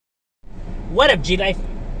What up, G-Life?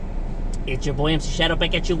 It's your boy MC Shadow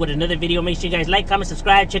back at you with another video. Make sure you guys like, comment,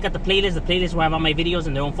 subscribe. Check out the playlist. The playlist where I have all my videos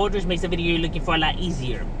in their own folders makes the video you're looking for a lot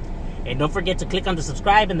easier. And don't forget to click on the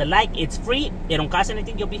subscribe and the like. It's free. It don't cost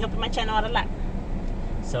anything. You'll be helping my channel out a lot.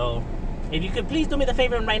 So, if you could please do me the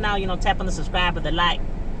favor and right now, tap on the subscribe or the like.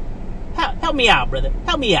 Help me out, brother.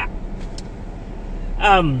 Help me out.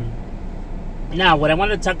 Now, what I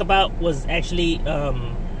wanted to talk about was actually,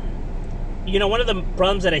 one of the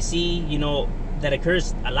problems that I see, that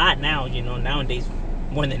occurs a lot now, nowadays,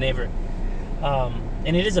 more than ever.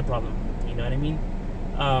 And it is a problem, you know what I mean?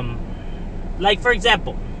 Like, for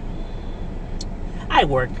example, I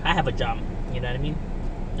work, I have a job, you know what I mean?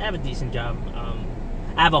 I have a decent job.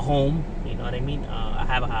 I have a home, you know what I mean? I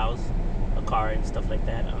have a house, a car, and stuff like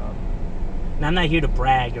that. Now, I'm not here to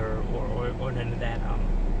brag or none of that,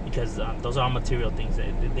 because those are all material things.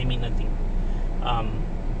 They mean nothing.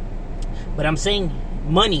 But I'm saying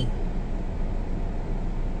money,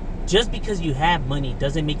 just because you have money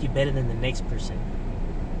doesn't make you better than the next person.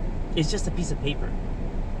 It's just a piece of paper.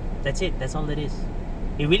 That's it. That's all it is.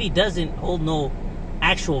 It really doesn't hold no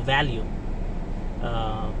actual value.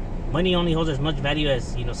 Money only holds as much value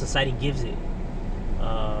as, society gives it. You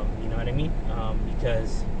know what I mean?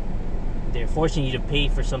 Because they're forcing you to pay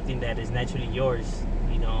for something that is naturally yours,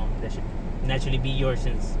 that should naturally be yours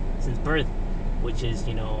since birth, which is,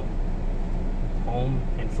 home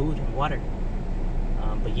and food and water.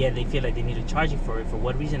 But yeah, they feel like they need to charge you for it. For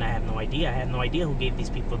what reason? I have no idea. I have no idea who gave these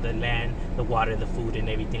people the land, the water, the food, and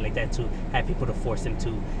everything like that to have people to force them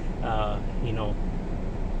to,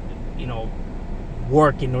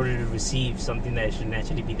 work in order to receive something that should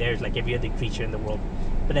naturally be theirs, like every other creature in the world.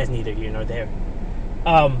 But that's neither here nor there.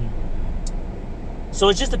 So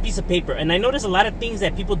it's just a piece of paper. And I notice a lot of things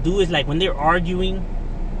that people do is like when they're arguing,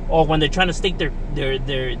 or when they're trying to stake their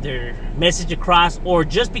message across, or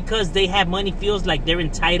just because they have money feels like they're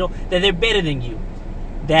entitled, that they're better than you,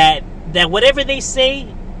 that whatever they say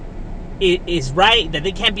is right, that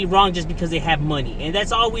they can't be wrong just because they have money. And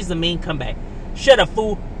that's always the main comeback. Shut up,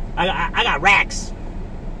 fool. I got racks.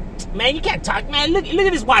 Man, you can't talk, man. Look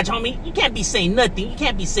at this watch, homie. You can't be saying nothing. You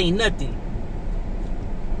can't be saying nothing.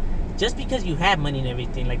 Just because you have money and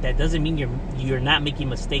everything like that doesn't mean you're not making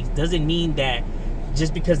mistakes. Doesn't mean that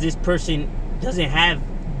just because this person doesn't have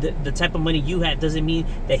the type of money you have doesn't mean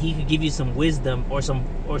that he could give you some wisdom or some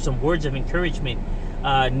words of encouragement.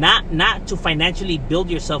 Not to financially build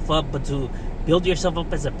yourself up, but to build yourself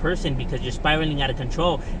up as a person, because you're spiraling out of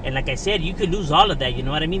control. And like I said, you could lose all of that. You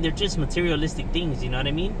know what I mean? They're just materialistic things. You know what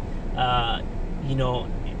I mean? And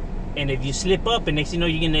if you slip up, and next thing you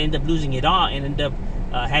know, you're gonna end up losing it all and end up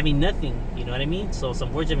having nothing. You know what I mean? So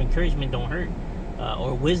some words of encouragement don't hurt.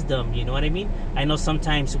 Or wisdom, you know what I mean? I know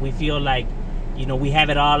sometimes we feel like, we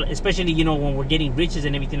have it all, especially, when we're getting riches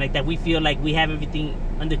and everything like that. We feel like we have everything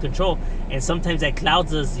under control. And sometimes that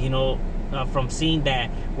clouds us, from seeing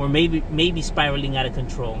that we're maybe spiraling out of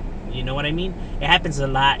control. You know what I mean? It happens a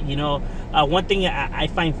lot. One thing I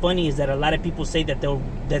find funny is that a lot of people say that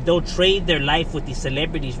they'll trade their life with these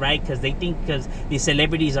celebrities, right? Because they think because these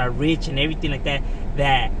celebrities are rich and everything like that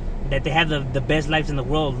they have the best lives in the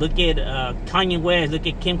world. Look at Kanye West, look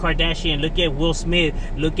at Kim Kardashian, look at Will Smith,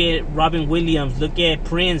 look at Robin Williams, look at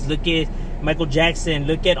Prince, look at Michael Jackson,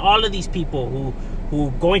 look at all of these people who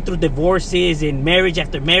going through divorces and marriage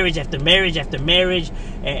after marriage after marriage after marriage,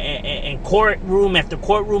 and courtroom after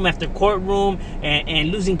courtroom after courtroom, and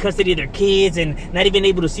losing custody of their kids and not even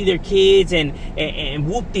able to see their kids, and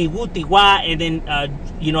whoop-de-wah, and then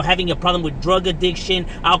having a problem with drug addiction,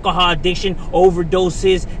 alcohol addiction,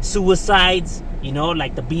 overdoses, suicides,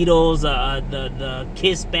 like the Beatles, the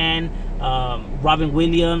Kiss band, Robin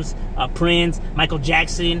Williams, Prince, Michael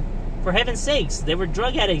Jackson. For heaven's sakes, they were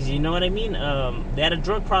drug addicts, you know what I mean? They had a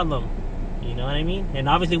drug problem, you know what I mean? And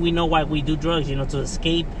obviously we know why we do drugs, to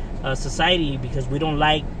escape society, because we don't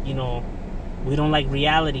like, we don't like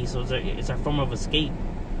reality, so it's our form of escape.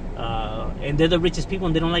 And they're the richest people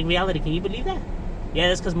and they don't like reality. Can you believe that? Yeah,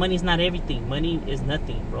 that's because money's not everything. Money is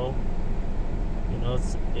nothing, bro.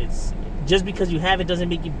 It's just because you have it doesn't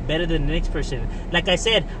make you better than the next person. Like I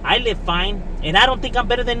said, I live fine, and I don't think I'm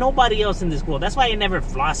better than nobody else in this world. That's why I'm never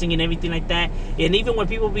flossing and everything like that. And even when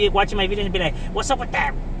people be watching my videos and be like, "What's up with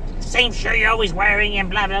that same shirt you're always wearing?"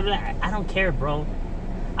 and blah blah blah, I don't care, bro.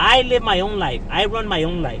 I live my own life. I run my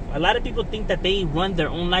own life. A lot of people think that they run their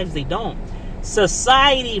own lives. They don't.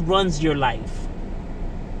 Society runs your life.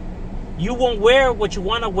 You won't wear what you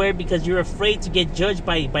want to wear because you're afraid to get judged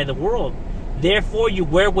by the world. Therefore, you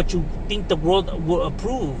wear what you think the world will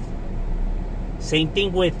approve. Same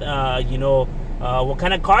thing with, what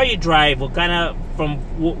kind of car you drive, what kind of from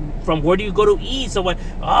where do you go to eat? So what?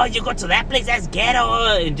 Oh, you go to that place, that's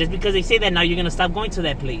ghetto. And just because they say that, now you're gonna stop going to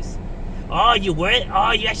that place. Oh, you wear it?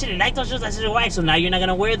 Oh, you actually like those shoes? That's your wife. So now you're not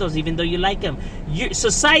gonna wear those, even though you like them. Your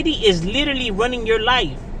society is literally running your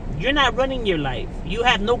life. You're not running your life. You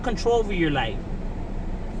have no control over your life.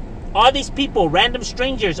 All these people, random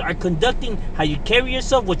strangers, are conducting how you carry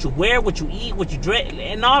yourself, what you wear, what you eat, what you dress,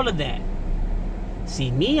 and all of that.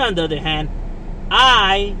 See, me, on the other hand,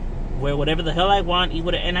 I wear whatever the hell I want, eat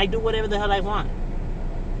whatever, and I do whatever the hell I want.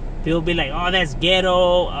 People be like, oh, that's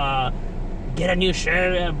ghetto, get a new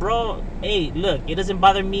shirt. Bro, hey, look, it doesn't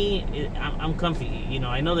bother me. I'm comfy. You know,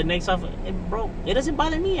 I know the next off, bro, it doesn't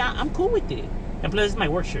bother me. I'm cool with it. And plus, it's my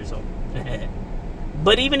work shirt, so.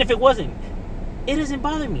 But even if it wasn't, it doesn't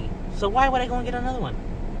bother me. So why would I go and get another one?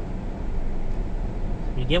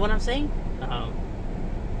 You get what I'm saying?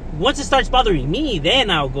 Once it starts bothering me, then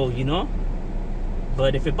I'll go, you know?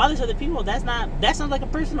 But if it bothers other people, that's not like a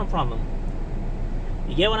personal problem.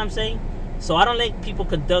 You get what I'm saying? So I don't let people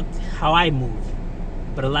conduct how I move.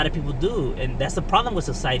 But a lot of people do. And that's the problem with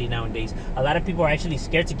society nowadays. A lot of people are actually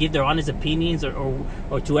scared to give their honest opinions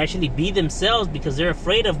or to actually be themselves because they're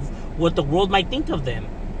afraid of what the world might think of them.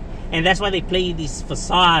 And that's why they play these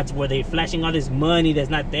facades where they're flashing all this money that's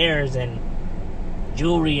not theirs and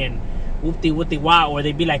jewelry and whoop-de-whoop-de-wah. Or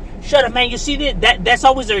they'd be like, shut up, man, you see that? That's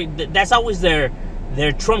always their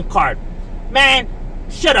trump card. Man,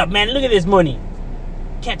 shut up, man, look at this money.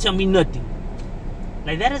 Can't tell me nothing.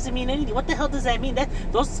 Like, that doesn't mean anything. What the hell does that mean?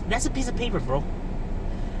 That's a piece of paper, bro.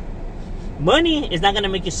 Money is not going to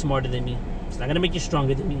make you smarter than me. It's not going to make you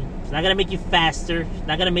stronger than me. It's not going to make you faster. It's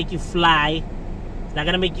not going to make you fly. It's not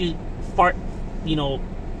going to make you fart,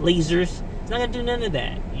 lasers. It's not going to do none of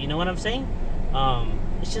that. You know what I'm saying?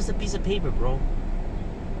 It's just a piece of paper, bro.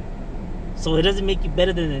 So it doesn't make you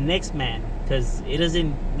better than the next man. Because it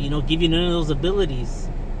doesn't, give you none of those abilities.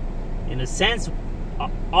 In a sense,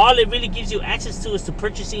 all it really gives you access to is to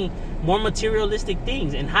purchasing more materialistic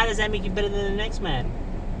things. And how does that make you better than the next man?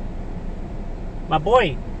 My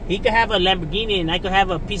boy, he could have a Lamborghini and I could have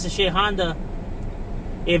a piece of shit Honda.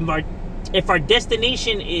 If our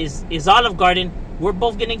destination is Olive Garden, we're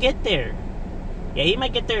both gonna get there. Yeah, he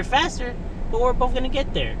might get there faster, but we're both gonna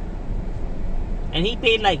get there. And he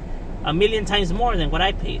paid like 1,000,000 times more than what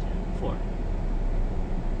I paid for.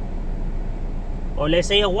 Or let's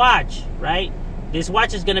say a watch, right? This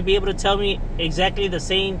watch is going to be able to tell me exactly the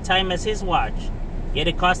same time as his watch. Yet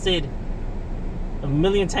it costed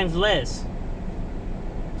 1,000,000 times less.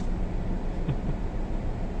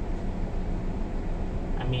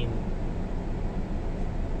 I mean,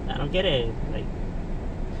 I don't get it. Like,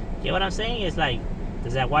 get what I'm saying? It's like,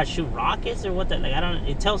 does that watch shoot rockets or what? Like, I don't.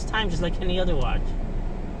 It tells time just like any other watch.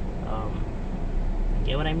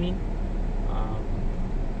 Get what I mean?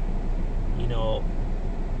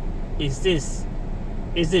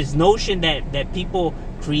 Is this notion that people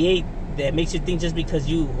create that makes you think just because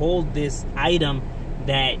you hold this item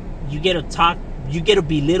that you get to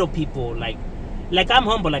belittle people. Like I'm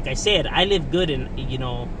humble, like I said, I live good and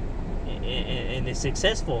and it's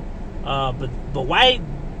successful. But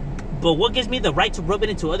what gives me the right to rub it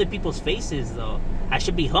into other people's faces though? I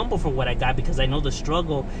should be humble for what I got because I know the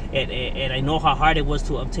struggle and I know how hard it was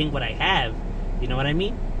to obtain what I have. You know what I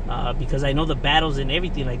mean? Because I know the battles and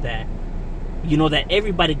everything like that. That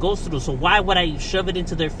everybody goes through. So why would I shove it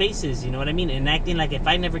into their faces? You know what I mean? And acting like if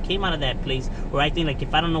I never came out of that place, or acting like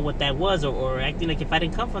if I don't know what that was, or acting like if I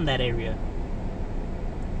didn't come from that area.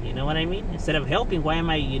 You know what I mean? Instead of helping, why am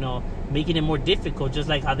I, making it more difficult, just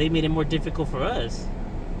like how they made it more difficult for us?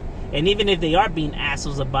 And even if they are being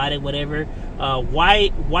assholes about it, whatever,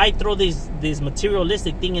 why throw this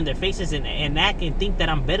materialistic thing in their faces and act and think that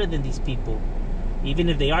I'm better than these people? Even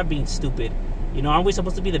if they are being stupid. Aren't we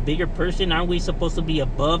supposed to be the bigger person? Aren't we supposed to be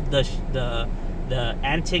above the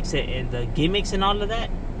antics and the gimmicks and all of that?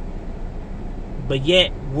 But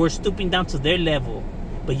yet, we're stooping down to their level.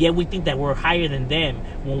 But yet, we think that we're higher than them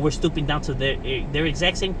when we're stooping down to their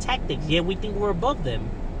exact same tactics. Yet, we think we're above them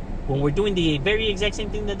when we're doing the very exact same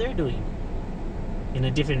thing that they're doing. In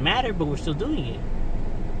a different manner, but we're still doing it.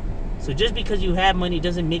 So just because you have money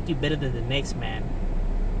doesn't make you better than the next man.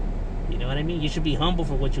 You know what I mean? You should be humble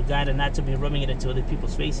for what you got and not to be rubbing it into other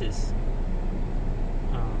people's faces.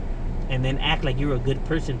 And then act like you're a good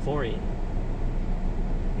person for it.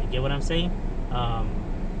 You get what I'm saying?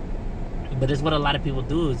 But it's what a lot of people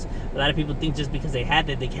do. Is a lot of people think just because they had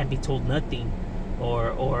that, they can't be told nothing.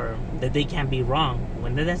 Or that they can't be wrong.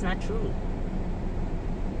 When that's not true.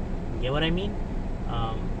 You get what I mean?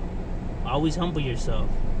 Always humble yourself.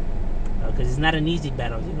 Because it's not an easy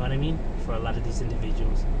battle, you know what I mean? For a lot of these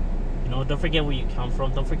individuals. Don't forget where you come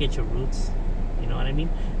from. Don't forget your roots. know what I mean?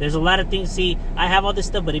 There's a lot of things. See, I have all this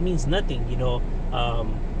stuff, but it means nothing. You know,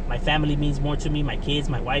 my family means more to me. My kids,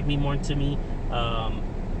 my wife mean more to me.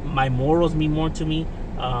 My morals mean more to me.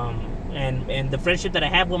 And the friendship that I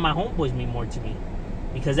have with my homeboys mean more to me,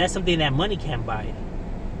 because that's something that money can't buy.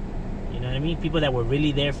 You know what I mean? People that were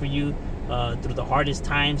really there for you through the hardest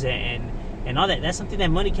times and all that. That's something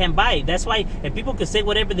that money can't buy. That's why, if people could say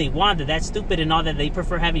whatever they want, that's stupid and all that, they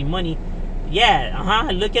prefer having money. Yeah,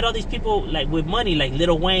 look at all these people like with money, like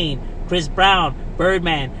Lil Wayne, Chris Brown,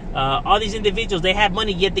 Birdman, all these individuals. They have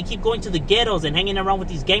money, yet they keep going to the ghettos and hanging around with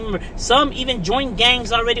these gang members. Some even join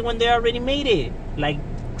gangs already when they already made it, like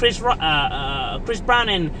Chris Brown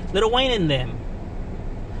and Lil Wayne and them.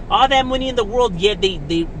 All that money in the world, yet they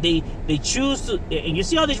choose to. And you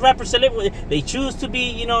see all these rappers, celebrities, they choose to be,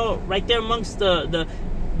 you know, right there amongst the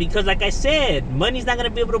because, like I said, money's not gonna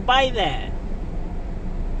be able to buy that.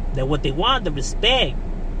 That what they want, the respect.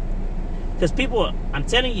 Because people, I'm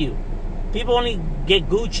telling you, people only get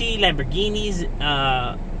Gucci, Lamborghinis,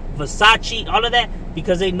 Versace, all of that,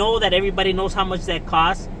 because they know that everybody knows how much that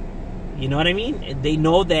costs. You know what I mean? They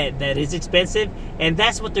know that it's expensive, and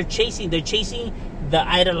that's what they're chasing. They're chasing the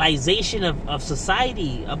idolization of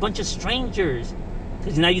society, a bunch of strangers.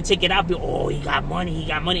 Because now you take it out, oh, he got money,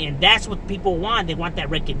 and that's what people want. They want that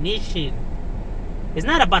recognition. It's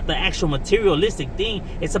not about the actual materialistic thing.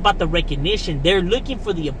 It's about the recognition. They're looking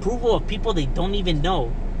for the approval of people they don't even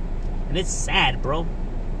know. And it's sad, bro.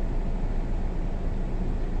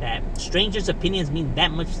 That strangers' opinions mean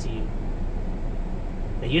that much to you.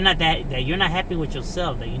 That you're not happy with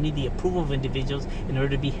yourself. That you need the approval of individuals in order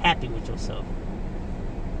to be happy with yourself.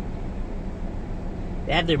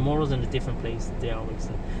 They have their morals in a different place. They always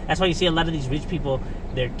do. That's why you see a lot of these rich people,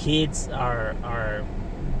 their kids are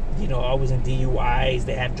you know, always in DUIs.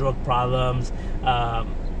 They have drug problems.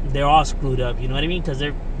 They're all screwed up. You know what I mean? Because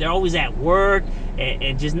they're always at work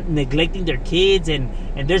and just neglecting their kids. And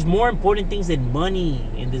there's more important things than money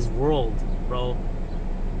in this world, bro.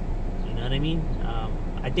 You know what I mean?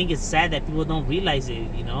 I think it's sad that people don't realize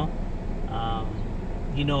it. You know,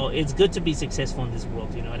 it's good to be successful in this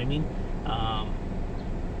world. You know what I mean?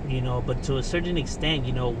 You know, but to a certain extent,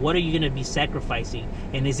 you know, what are you going to be sacrificing?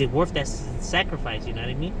 And is it worth that sacrifice? You know what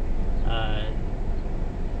I mean?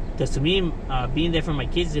 Because to me, being there for my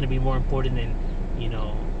kids is going to be more important than, you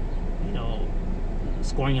know,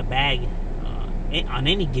 scoring a bag on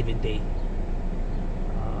any given day.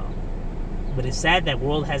 But it's sad that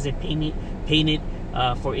world has it painted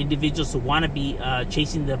for individuals who want to be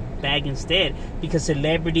chasing the bag instead, because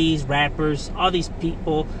celebrities, rappers, all these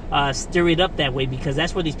people stir it up that way, because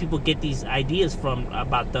that's where these people get these ideas from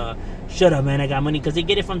about the shut up man, I got money, because they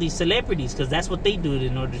get it from these celebrities, because that's what they do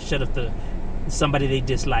in order to shut up somebody they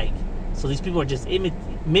dislike. So these people are just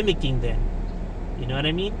mimicking them. You know what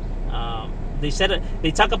I mean?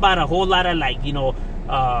 They talk about a whole lot of, like, you know,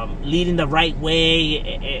 leading the right way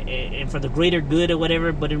and for the greater good or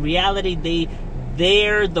whatever, but in reality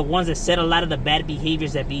they're the ones that set a lot of the bad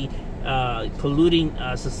behaviors that be polluting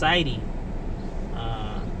society.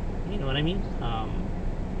 You know what I mean?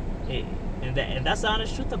 And that's the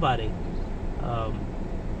honest truth about it.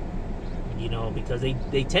 You know, because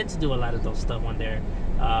they tend to do a lot of those stuff when they're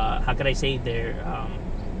how could I say, they're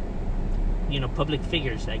you know, public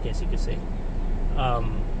figures, I guess you could say.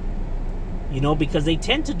 You know, because they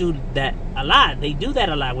tend to do that a lot. They do that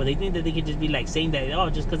a lot, where they think that they can just be like saying that, oh,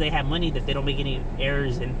 just because they have money, that they don't make any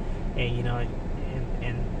errors, and you know,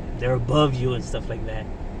 and they're above you and stuff like that.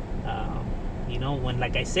 You know, when,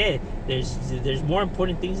 like I said, there's more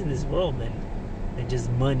important things in this world than just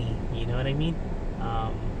money. You know what I mean?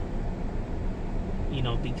 You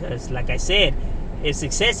know, because, like I said, if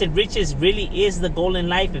success and riches really is the goal in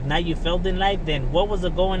life, if not you failed in life, then what was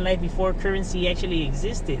the goal in life before currency actually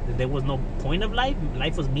existed? There was no point of life?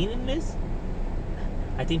 Life was meaningless?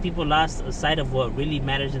 I think people lost sight of what really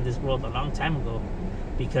matters in this world a long time ago,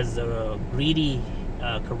 because the greedy,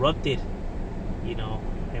 corrupted, you know,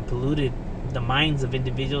 and polluted the minds of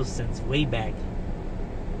individuals since way back.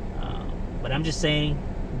 But I'm just saying,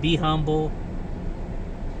 be humble.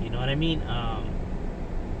 You know what I mean?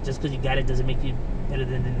 Just because you got it doesn't make you better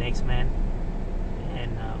than the next man.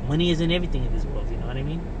 And money isn't everything in this world. You know what I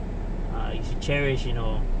mean? You should cherish, you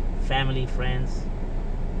know, family, friends,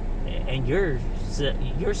 and your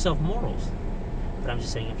self morals. But I'm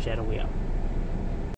just saying, I'm Shadow, we out.